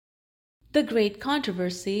The Great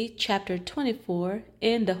Controversy, Chapter 24,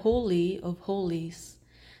 in the Holy of Holies.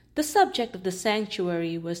 The subject of the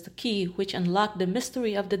sanctuary was the key which unlocked the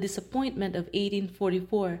mystery of the disappointment of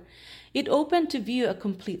 1844. It opened to view a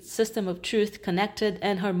complete system of truth, connected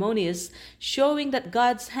and harmonious, showing that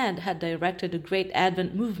God's hand had directed the great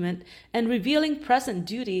Advent movement and revealing present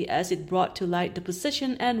duty as it brought to light the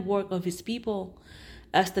position and work of his people.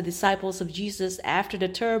 As the disciples of Jesus, after the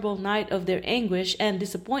terrible night of their anguish and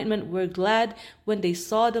disappointment, were glad when they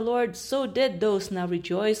saw the Lord, so did those now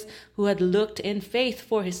rejoice who had looked in faith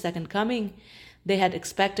for his second coming. They had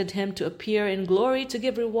expected him to appear in glory to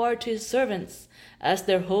give reward to his servants. As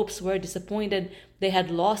their hopes were disappointed, they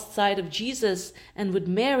had lost sight of Jesus, and with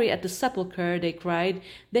Mary at the sepulchre they cried,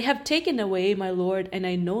 "They have taken away my Lord, and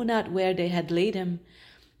I know not where they had laid him."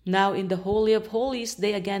 Now in the Holy of Holies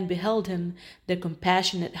they again beheld him, their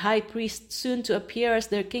compassionate high priest, soon to appear as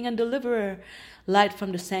their king and deliverer. Light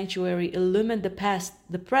from the sanctuary illumined the past,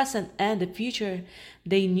 the present, and the future.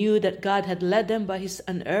 They knew that God had led them by his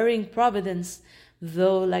unerring providence.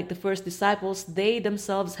 Though, like the first disciples, they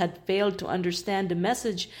themselves had failed to understand the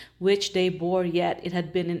message which they bore, yet it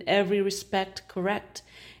had been in every respect correct.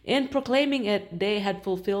 In proclaiming it, they had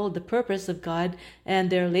fulfilled the purpose of God, and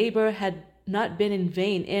their labor had not been in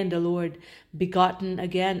vain in the Lord. Begotten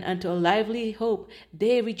again unto a lively hope,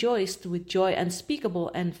 they rejoiced with joy unspeakable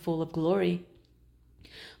and full of glory.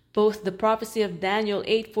 Both the prophecy of Daniel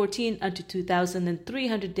 8:14 unto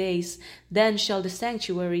 2,300 days, then shall the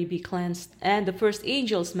sanctuary be cleansed, and the first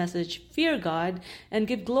angel's message, fear God and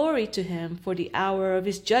give glory to him, for the hour of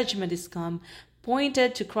his judgment is come,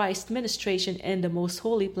 pointed to Christ's ministration in the most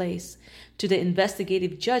holy place, to the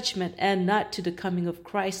investigative judgment, and not to the coming of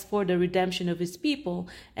Christ for the redemption of his people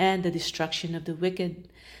and the destruction of the wicked.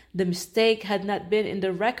 The mistake had not been in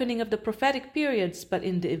the reckoning of the prophetic periods, but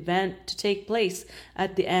in the event to take place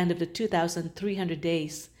at the end of the 2,300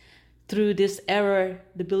 days. Through this error,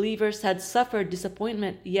 the believers had suffered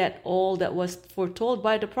disappointment, yet all that was foretold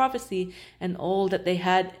by the prophecy and all that they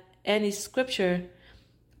had any scripture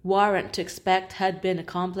warrant to expect had been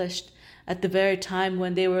accomplished. At the very time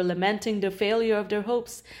when they were lamenting the failure of their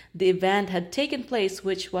hopes, the event had taken place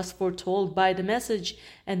which was foretold by the message,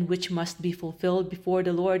 and which must be fulfilled before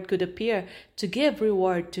the Lord could appear to give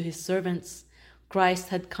reward to his servants. Christ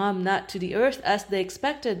had come not to the earth as they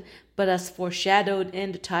expected, but as foreshadowed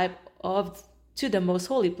in the type of to the most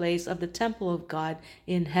holy place of the temple of God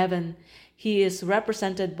in heaven. He is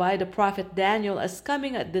represented by the prophet Daniel as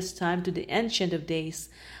coming at this time to the Ancient of Days.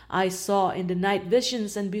 I saw in the night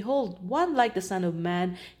visions, and behold, one like the Son of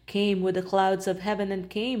Man came with the clouds of heaven, and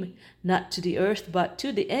came not to the earth, but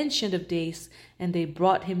to the Ancient of Days, and they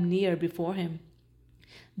brought him near before him.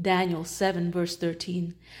 Daniel 7 verse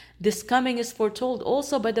 13. This coming is foretold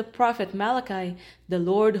also by the prophet Malachi. The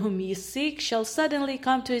Lord whom ye seek shall suddenly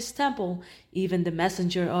come to his temple, even the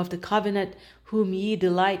messenger of the covenant, whom ye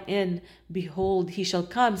delight in. Behold, he shall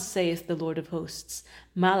come, saith the Lord of hosts.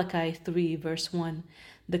 Malachi 3 verse 1.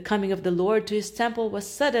 The coming of the Lord to his temple was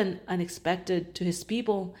sudden, unexpected to his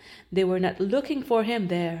people. They were not looking for him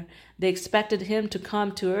there. They expected him to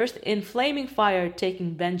come to earth in flaming fire,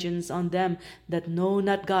 taking vengeance on them that know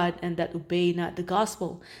not God and that obey not the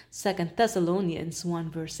gospel. 2 Thessalonians 1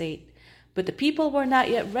 verse 8. But the people were not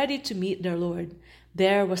yet ready to meet their Lord.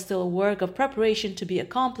 There was still a work of preparation to be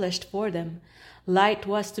accomplished for them. Light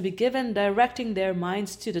was to be given, directing their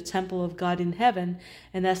minds to the temple of God in heaven,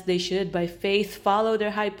 and as they should by faith follow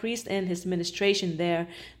their high priest in his ministration there,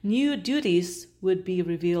 new duties would be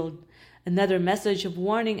revealed. Another message of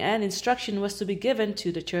warning and instruction was to be given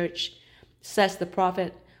to the church. Says the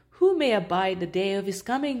prophet, "Who may abide the day of his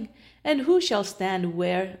coming? And who shall stand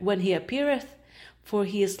when he appeareth? For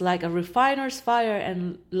he is like a refiner's fire,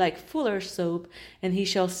 and like fuller's soap, and he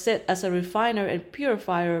shall sit as a refiner and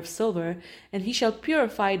purifier of silver, and he shall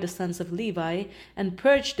purify the sons of Levi, and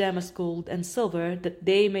purge them as gold and silver, that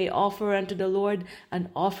they may offer unto the Lord an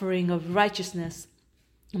offering of righteousness."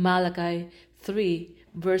 Malachi 3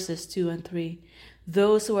 verses 2 and 3.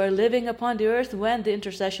 Those who are living upon the earth when the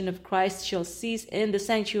intercession of Christ shall cease in the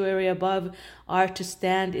sanctuary above are to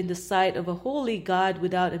stand in the sight of a holy God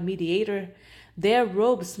without a mediator. Their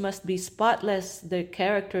robes must be spotless, their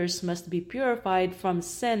characters must be purified from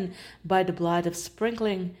sin by the blood of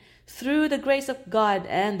sprinkling. Through the grace of God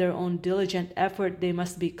and their own diligent effort, they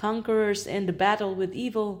must be conquerors in the battle with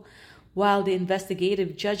evil. While the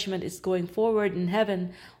investigative judgment is going forward in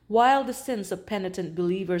heaven, while the sins of penitent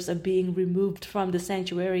believers are being removed from the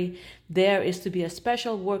sanctuary, there is to be a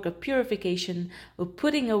special work of purification, of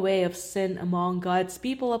putting away of sin among God's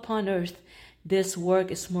people upon earth. This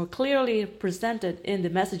work is more clearly presented in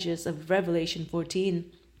the messages of Revelation 14.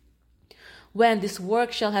 When this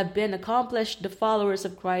work shall have been accomplished, the followers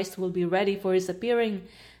of Christ will be ready for his appearing.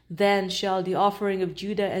 Then shall the offering of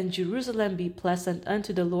Judah and Jerusalem be pleasant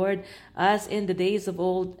unto the Lord, as in the days of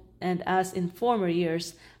old and as in former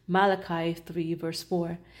years. Malachi 3 verse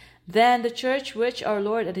 4. Then the church which our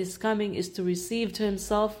Lord at his coming is to receive to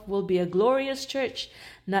himself will be a glorious church,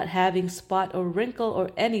 not having spot or wrinkle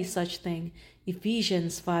or any such thing.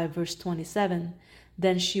 Ephesians 5 verse 27.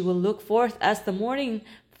 Then she will look forth as the morning,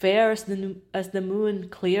 fair as the moon,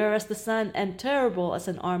 clear as the sun, and terrible as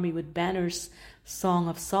an army with banners. Song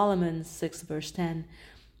of Solomon 6 verse 10.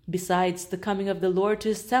 Besides the coming of the Lord to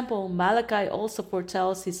his temple, Malachi also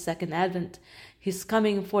foretells his second advent, his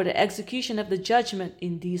coming for the execution of the judgment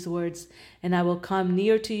in these words, "And I will come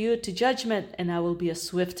near to you to judgment, and I will be a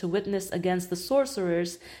swift witness against the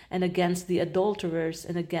sorcerers, and against the adulterers,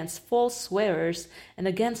 and against false swearers, and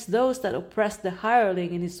against those that oppress the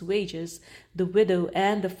hireling in his wages, the widow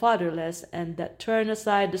and the fatherless, and that turn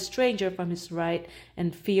aside the stranger from his right,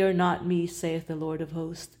 and fear not me, saith the Lord of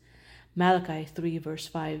hosts." Malachi 3 verse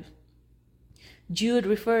 5. Jude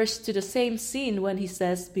refers to the same scene when he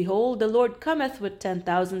says, "Behold, the Lord cometh with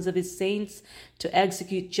 10,000s of his saints to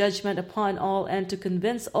execute judgment upon all, and to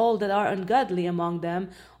convince all that are ungodly among them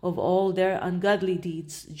of all their ungodly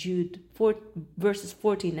deeds." Jude 4, verses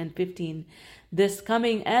 14 and 15. This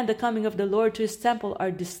coming and the coming of the Lord to his temple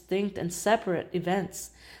are distinct and separate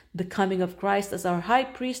events. The coming of Christ as our high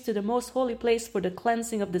priest to the most holy place for the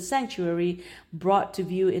cleansing of the sanctuary, brought to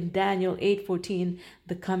view in Daniel 8:14,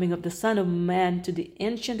 the coming of the Son of Man to the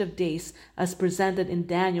Ancient of Days as presented in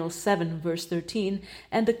Daniel 7 verse 13,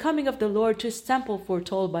 and the coming of the Lord to his temple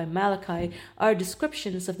foretold by Malachi are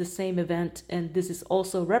descriptions of the same event, and this is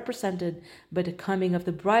also represented by the coming of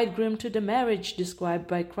the bridegroom to the marriage described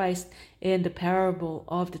by Christ in the parable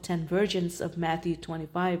of the 10 virgins of Matthew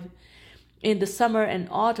 25. In the summer and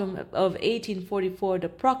autumn of 1844, the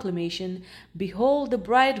proclamation, "Behold, the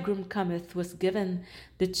bridegroom cometh," was given.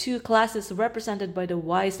 The two classes represented by the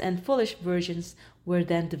wise and foolish virgins were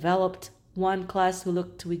then developed. One class who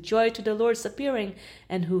looked with joy to the Lord's appearing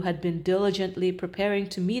and who had been diligently preparing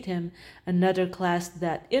to meet him. Another class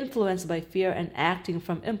that, influenced by fear and acting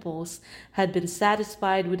from impulse, had been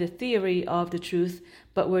satisfied with the theory of the truth,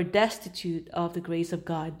 but were destitute of the grace of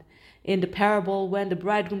God. In the parable, when the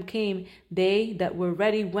bridegroom came, they that were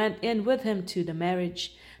ready went in with him to the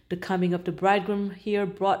marriage. The coming of the bridegroom here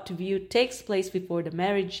brought to view takes place before the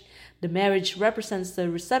marriage. The marriage represents the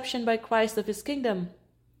reception by Christ of his kingdom.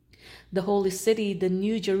 The holy city, the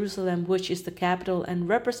New Jerusalem, which is the capital and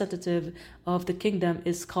representative of the kingdom,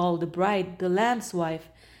 is called the bride, the Lamb's wife.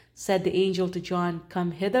 Said the angel to John,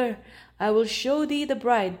 "Come hither, I will show thee the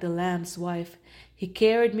bride, the Lamb's wife." He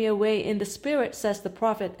carried me away in the Spirit, says the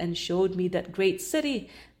prophet, and showed me that great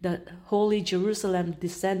city, the holy Jerusalem,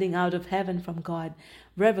 descending out of heaven from God.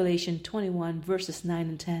 Revelation 21, verses 9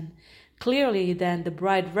 and 10. Clearly, then, the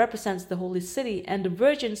bride represents the holy city, and the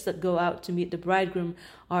virgins that go out to meet the bridegroom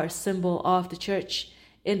are a symbol of the church.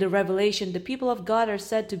 In the Revelation, the people of God are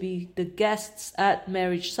said to be the guests at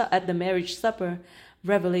the marriage supper.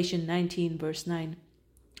 Revelation 19, verse 9.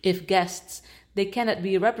 If guests, they cannot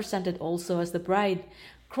be represented also as the bride.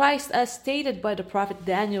 Christ, as stated by the prophet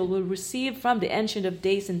Daniel, will receive from the Ancient of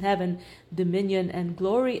Days in heaven dominion and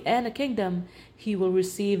glory and a kingdom. He will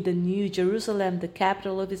receive the New Jerusalem, the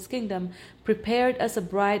capital of his kingdom, prepared as a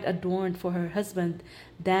bride adorned for her husband.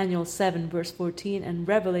 Daniel 7 verse 14 and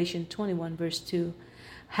Revelation 21 verse 2.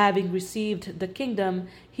 Having received the kingdom,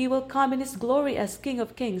 he will come in his glory as King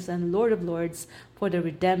of kings and Lord of lords for the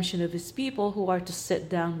redemption of his people who are to sit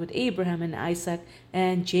down with Abraham and Isaac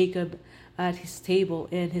and Jacob at his table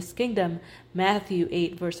in his kingdom. Matthew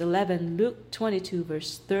 8 verse 11, Luke 22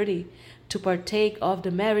 verse 30, to partake of the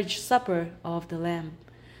marriage supper of the Lamb.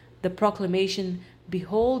 The proclamation,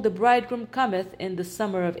 "Behold, the bridegroom cometh," in the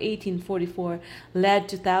summer of 1844 led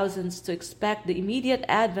to thousands to expect the immediate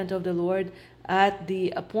advent of the Lord. At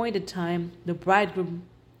the appointed time, the bridegroom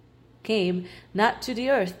came not to the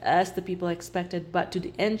earth as the people expected, but to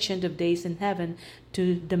the Ancient of Days in heaven,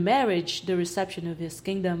 to the marriage, the reception of his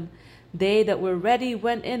kingdom. They that were ready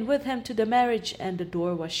went in with him to the marriage, and the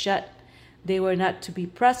door was shut. They were not to be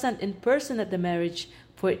present in person at the marriage,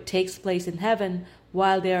 for it takes place in heaven,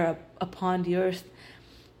 while they are upon the earth.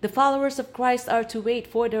 The followers of Christ are to wait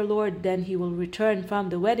for their Lord, then he will return from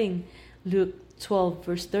the wedding. Luke 12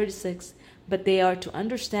 verse 36. But they are to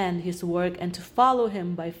understand his work and to follow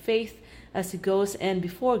him by faith as he goes in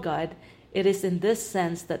before God. It is in this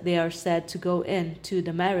sense that they are said to go in to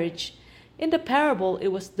the marriage. In the parable, it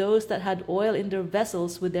was those that had oil in their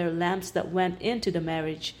vessels with their lamps that went into the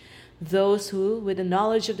marriage. those who, with the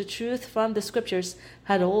knowledge of the truth from the Scriptures,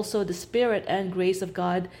 had also the Spirit and grace of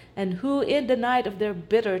God, and who in the night of their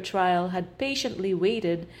bitter trial had patiently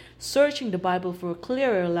waited, searching the Bible for a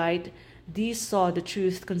clearer light, these saw the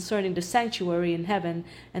truth concerning the sanctuary in heaven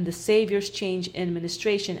and the Savior's change in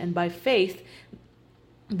ministration, and by faith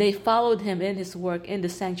they followed him in his work in the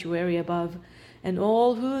sanctuary above. And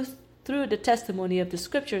all who, through the testimony of the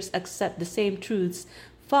Scriptures, accept the same truths,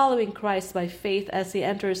 following Christ by faith as he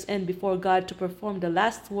enters in before God to perform the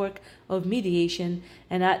last work of mediation,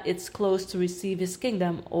 and at its close to receive his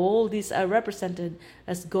kingdom, all these are represented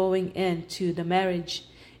as going into the marriage.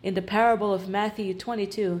 In the parable of Matthew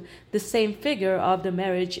 22, the same figure of the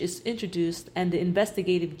marriage is introduced, and the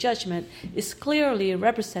investigative judgment is clearly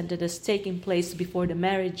represented as taking place before the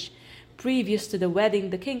marriage. Previous to the wedding,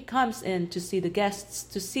 the king comes in to see the guests,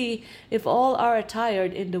 to see if all are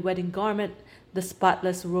attired in the wedding garment, the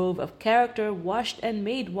spotless robe of character, washed and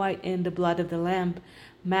made white in the blood of the Lamb.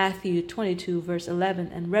 Matthew 22, verse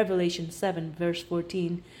 11, and Revelation 7, verse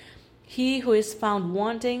 14. He who is found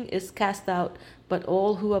wanting is cast out, but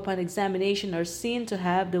all who upon examination are seen to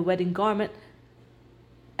have the wedding garment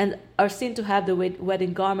on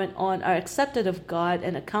are accepted of God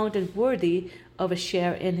and accounted worthy of a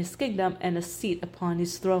share in his kingdom and a seat upon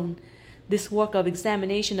his throne. This work of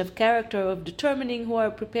examination of character, of determining who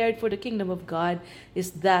are prepared for the kingdom of God,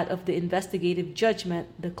 is that of the investigative judgment,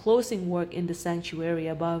 the closing work in the sanctuary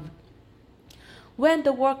above. When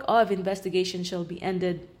the work of investigation shall be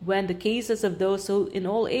ended, when the cases of those who in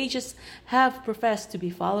all ages have professed to be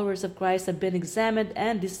followers of Christ have been examined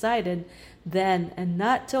and decided, then and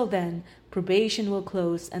not till then, probation will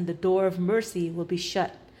close and the door of mercy will be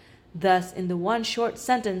shut. Thus, in the one short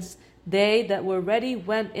sentence, they that were ready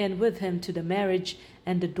went in with him to the marriage,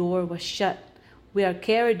 and the door was shut. We are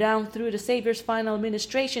carried down through the Savior's final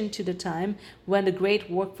ministration to the time when the great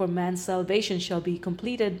work for man's salvation shall be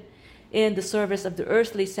completed. In the service of the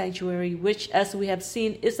earthly sanctuary, which, as we have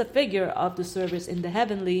seen, is a figure of the service in the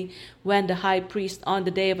heavenly, when the high priest on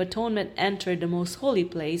the Day of Atonement entered the most holy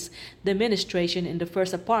place, the ministration in the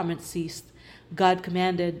first apartment ceased. God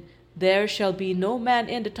commanded, "There shall be no man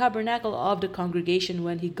in the tabernacle of the congregation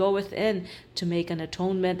when he goeth in to make an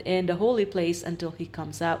atonement in the holy place until he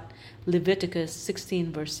comes out." Leviticus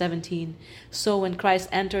 16, verse 17. So when Christ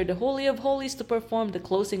entered the Holy of Holies to perform the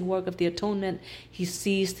closing work of the atonement, he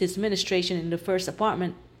ceased his ministration in the first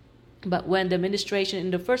apartment. But when the ministration in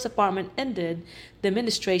the first apartment ended, the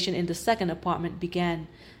ministration in the second apartment began.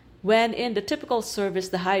 When in the typical service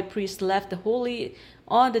the high priest left the holy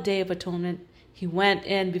on the Day of Atonement, he went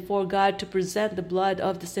in before God to present the blood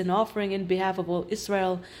of the sin offering in behalf of all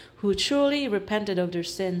Israel who truly repented of their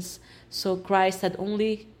sins. So Christ had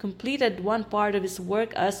only completed one part of his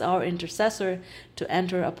work as our intercessor to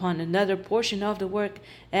enter upon another portion of the work,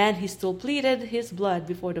 and he still pleaded his blood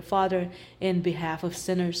before the Father in behalf of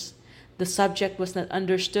sinners. The subject was not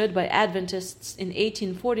understood by Adventists in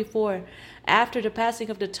 1844. After the passing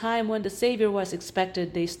of the time when the Savior was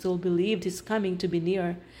expected, they still believed his coming to be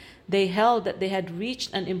near. They held that they had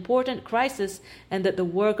reached an important crisis and that the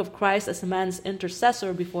work of Christ as man's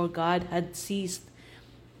intercessor before God had ceased.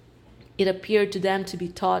 It appeared to them to be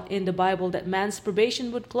taught in the Bible that man's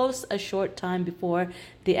probation would close a short time before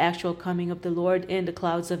the actual coming of the Lord in the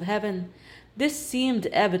clouds of heaven. This seemed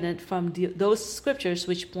evident from those scriptures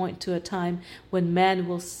which point to a time when man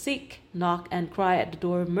will seek, knock, and cry at the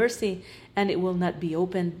door of mercy, and it will not be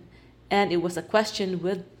opened. And it was a question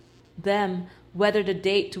with them whether the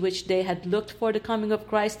date to which they had looked for the coming of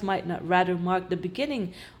Christ might not rather mark the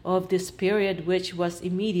beginning of this period which was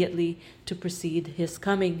immediately to precede his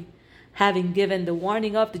coming. Having given the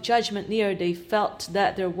warning of the judgment near, they felt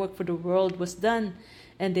that their work for the world was done,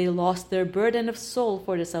 and they lost their burden of soul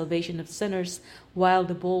for the salvation of sinners, while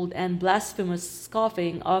the bold and blasphemous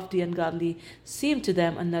scoffing of the ungodly seemed to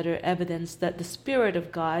them another evidence that the Spirit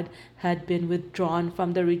of God had been withdrawn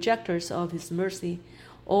from the rejectors of his mercy.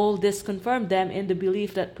 All this confirmed them in the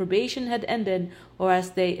belief that probation had ended, or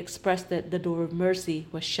as they expressed it, the door of mercy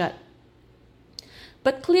was shut.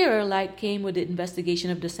 But clearer light came with the investigation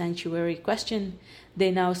of the sanctuary question. They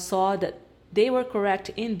now saw that they were correct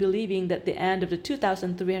in believing that the end of the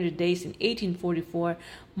 2,300 days in 1844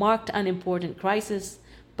 marked an important crisis.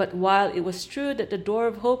 But while it was true that the door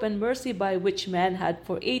of hope and mercy by which man had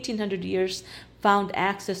for 1,800 years found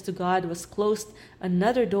access to God was closed,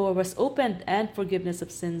 another door was opened, and forgiveness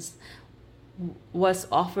of sins was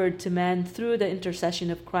offered to man through the intercession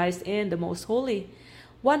of Christ in the Most Holy.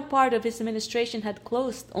 One part of his administration had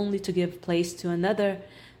closed, only to give place to another.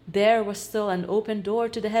 There was still an open door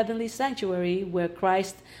to the heavenly sanctuary where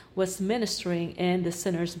Christ was ministering in the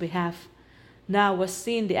sinner's behalf. Now was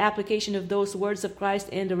seen the application of those words of Christ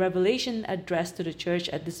in the revelation addressed to the church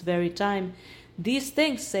at this very time. These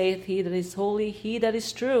things saith he that is holy, he that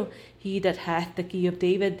is true, he that hath the key of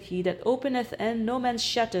David, he that openeth and no man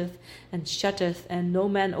shutteth, and shutteth and no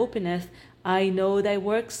man openeth. I know thy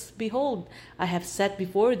works. Behold, I have set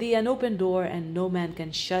before thee an open door, and no man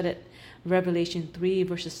can shut it. Revelation 3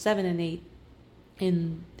 verses 7 and 8.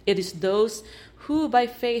 And it is those who by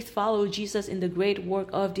faith follow Jesus in the great work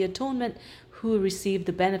of the atonement who receive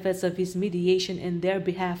the benefits of his mediation in their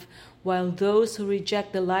behalf, while those who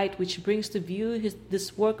reject the light which brings to view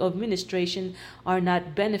this work of ministration are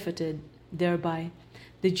not benefited thereby.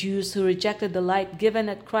 The Jews who rejected the light given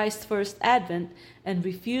at Christ's first advent and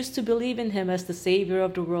refused to believe in him as the Savior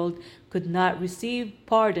of the world could not receive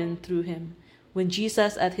pardon through him. When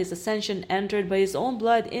Jesus at his ascension entered by his own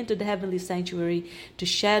blood into the heavenly sanctuary to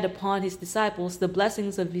shed upon his disciples the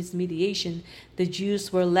blessings of his mediation, the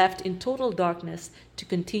Jews were left in total darkness to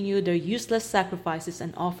continue their useless sacrifices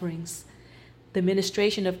and offerings. The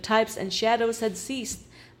ministration of types and shadows had ceased.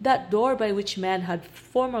 That door by which man had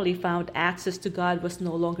formerly found access to God was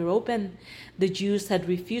no longer open. The Jews had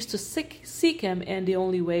refused to seek him in the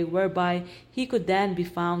only way whereby he could then be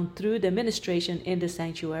found, through the ministration in the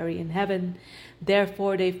sanctuary in heaven.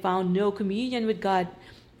 Therefore they found no communion with God.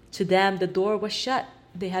 To them the door was shut.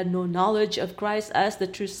 They had no knowledge of Christ as the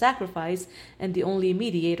true sacrifice and the only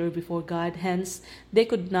mediator before God. Hence, they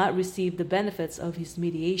could not receive the benefits of his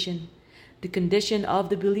mediation. The condition of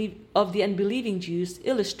the unbelieving Jews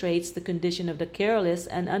illustrates the condition of the careless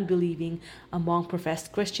and unbelieving among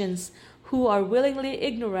professed Christians, who are willingly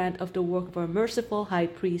ignorant of the work of our merciful high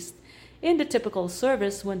priest. In the typical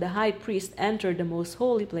service, when the high priest entered the most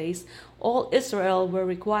holy place, all Israel were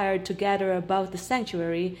required to gather about the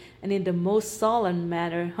sanctuary and in the most solemn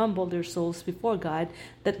manner humble their souls before God,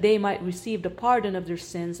 that they might receive the pardon of their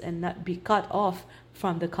sins and not be cut off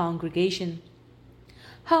from the congregation.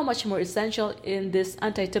 How much more essential in this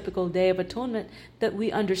antitypical Day of Atonement that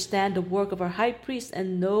we understand the work of our high priest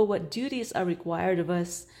and know what duties are required of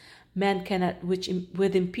us. Men cannot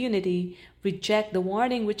with impunity reject the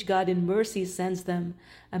warning which God in mercy sends them.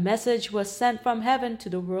 A message was sent from heaven to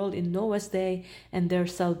the world in Noah's day, and their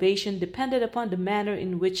salvation depended upon the manner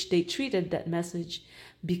in which they treated that message.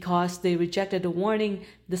 Because they rejected the warning,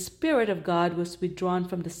 the Spirit of God was withdrawn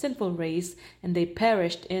from the sinful race, and they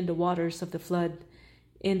perished in the waters of the flood.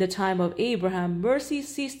 In the time of Abraham, mercy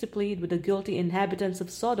ceased to plead with the guilty inhabitants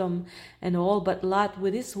of Sodom, and all but Lot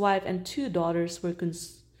with his wife and 2 daughters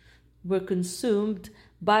were consumed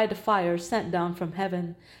by the fire sent down from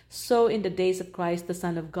heaven. So in the days of Christ, the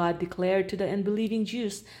Son of God declared to the unbelieving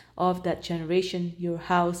Jews of that generation, "Your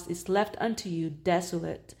house is left unto you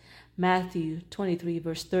desolate." Matthew 23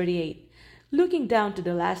 verse 38. Looking down to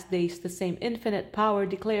the last days, the same infinite power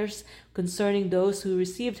declares concerning those who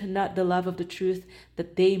received not the love of the truth,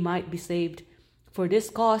 that they might be saved. For this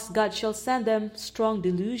cause God shall send them strong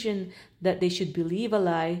delusion, that they should believe a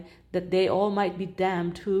lie, that they all might be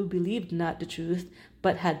damned who believed not the truth,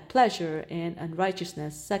 but had pleasure in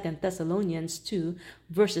unrighteousness. 2 Thessalonians 2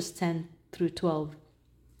 verses 10 through 12.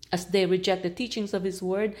 As they reject the teachings of his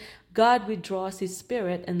word, God withdraws his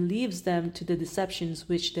Spirit and leaves them to the deceptions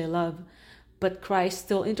which they love. But Christ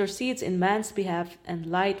still intercedes in man's behalf, and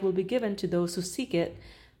light will be given to those who seek it,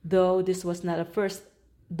 though this was not at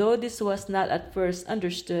first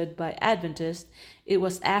understood by Adventists. It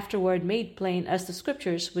was afterward made plain as the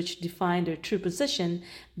scriptures, which define their true position,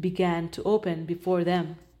 began to open before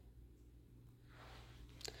them.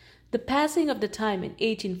 The passing of the time in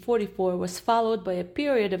 1844 was followed by a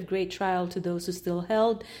period of great trial to those who still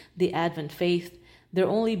held the Advent faith. Their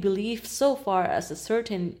only belief, so far as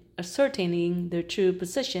ascertaining their true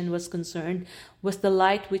position was concerned, was the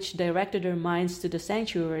light which directed their minds to the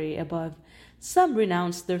sanctuary above. Some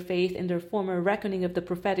renounced their faith in their former reckoning of the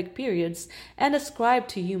prophetic periods and ascribed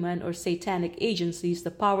to human or satanic agencies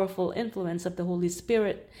the powerful influence of the Holy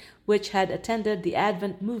Spirit, which had attended the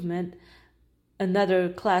Advent movement. Another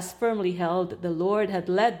class firmly held the Lord had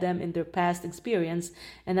led them in their past experience,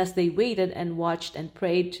 and as they waited and watched and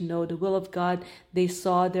prayed to know the will of God, they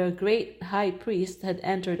saw their great high priest had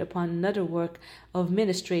entered upon another work of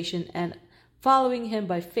ministration, and following him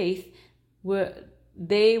by faith,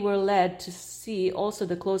 they were led to see also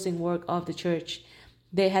the closing work of the church.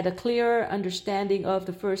 They had a clearer understanding of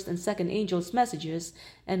the first and second angels' messages,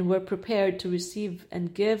 and were prepared to receive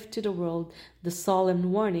and give to the world the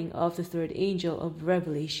solemn warning of the third angel of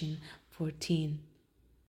Revelation 14.